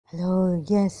Hello,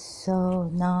 yes,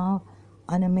 so now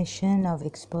on a mission of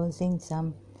exposing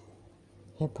some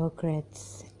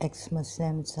hypocrites,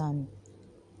 ex-Muslims on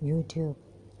YouTube,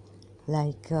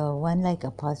 like one like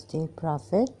apostate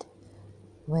prophet.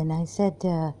 When I said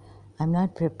I'm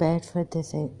not prepared for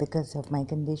this because of my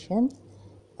condition,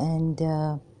 and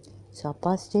so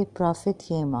apostate prophet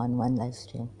came on one live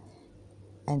stream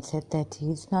and said that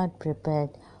he's not prepared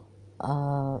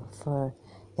for,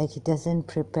 like he doesn't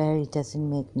prepare, he doesn't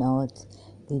make notes,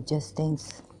 he just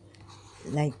thinks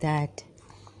like that.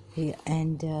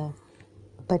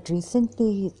 But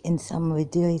recently in some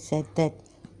video he said that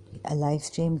a live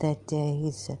stream that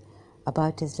he's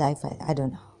about his life. I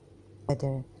don't know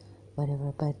whether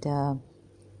whatever, but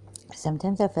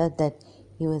sometimes I felt that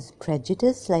he was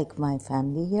prejudiced, like my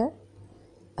family here,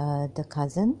 the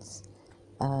cousins,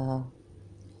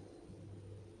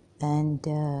 and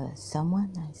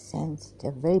someone I sensed a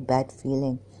very bad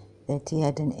feeling that he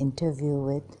had an interview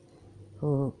with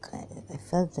who I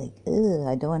felt like,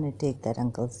 I don't want to take that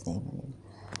uncle's name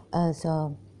anymore.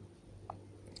 So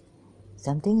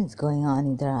something is going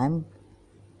on. Either I'm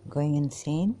going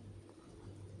insane,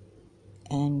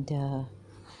 and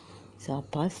so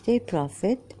apostate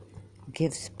prophet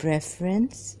gives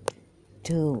preference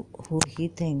to who he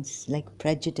thinks, like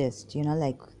prejudiced,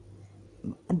 like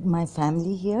my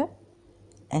family here,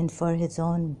 and for his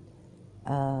own,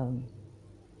 how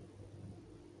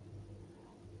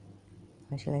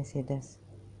shall I say this?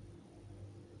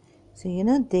 So,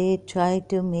 they try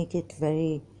to make it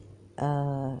very,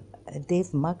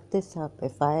 they've mucked this up.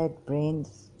 If I had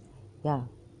brains, yeah,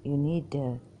 you need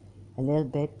a little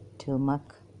bit to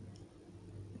muck.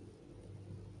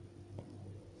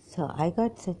 So I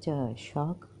got such a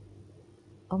shock.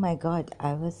 Oh my God,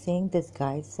 I was saying this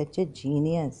guy is such a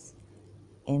genius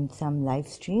in some live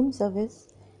streams of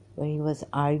his, where he was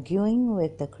arguing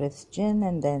with the Christian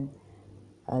and then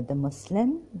the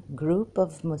Muslim group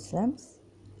of Muslims.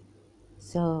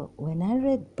 So when I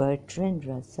read Bertrand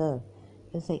Russell,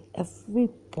 it was like every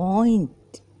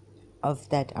point of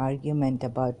that argument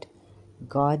about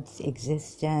God's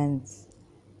existence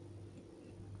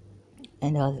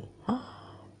and all,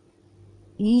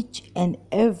 each and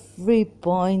every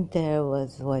point there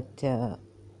was what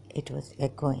it was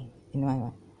echoing in my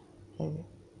mind.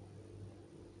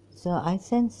 So I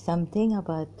sensed something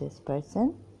about this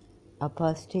person,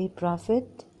 apostate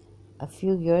prophet, a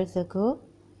few years ago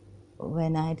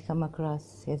when I had come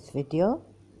across his video.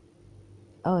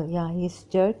 Oh yeah, he's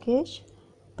Turkish,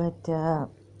 but I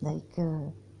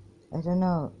don't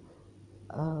know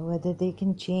whether they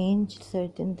can change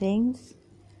certain things.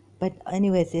 But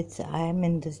anyways, I'm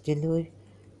in this delusion,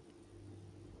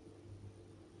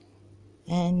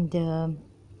 and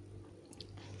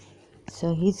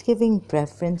so he's giving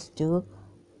preference to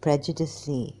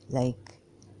prejudicely, like,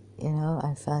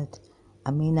 I felt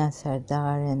Amina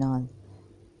Sardar and all.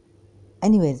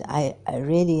 Anyways, I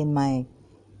really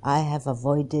I have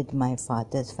avoided my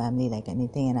father's family like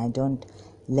anything, and I don't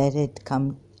let it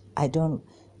come.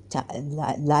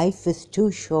 Life is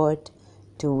too short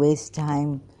to waste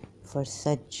time for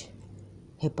such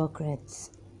hypocrites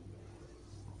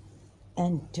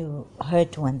and to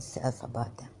hurt oneself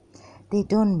about them. They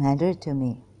don't matter to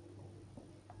me.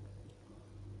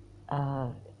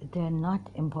 They're not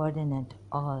important at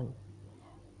all.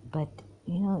 But,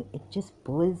 it just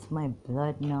boils my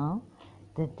blood now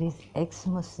that these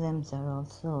ex-Muslims are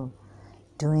also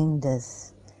doing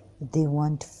this. They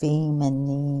want fame and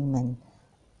name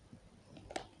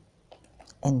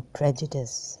and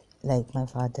prejudice, like my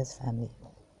father's family.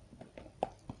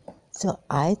 So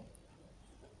I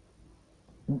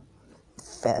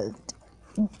felt,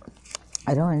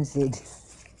 I don't want to say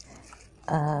this,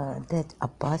 that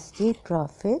apostate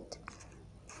prophet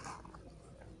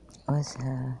was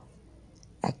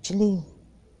actually,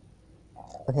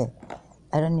 okay,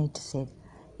 I don't need to say it.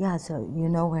 Yeah, so you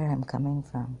know where I'm coming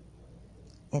from.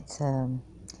 It's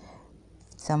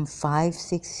some 5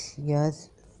 years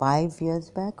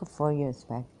back or 4 years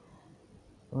back,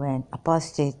 when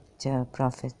apostate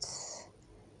prophets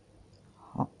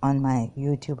on my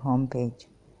YouTube homepage.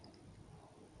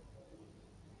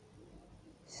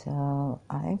 So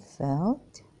I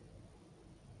felt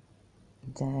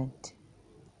that,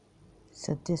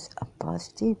 so this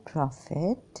apostate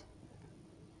prophet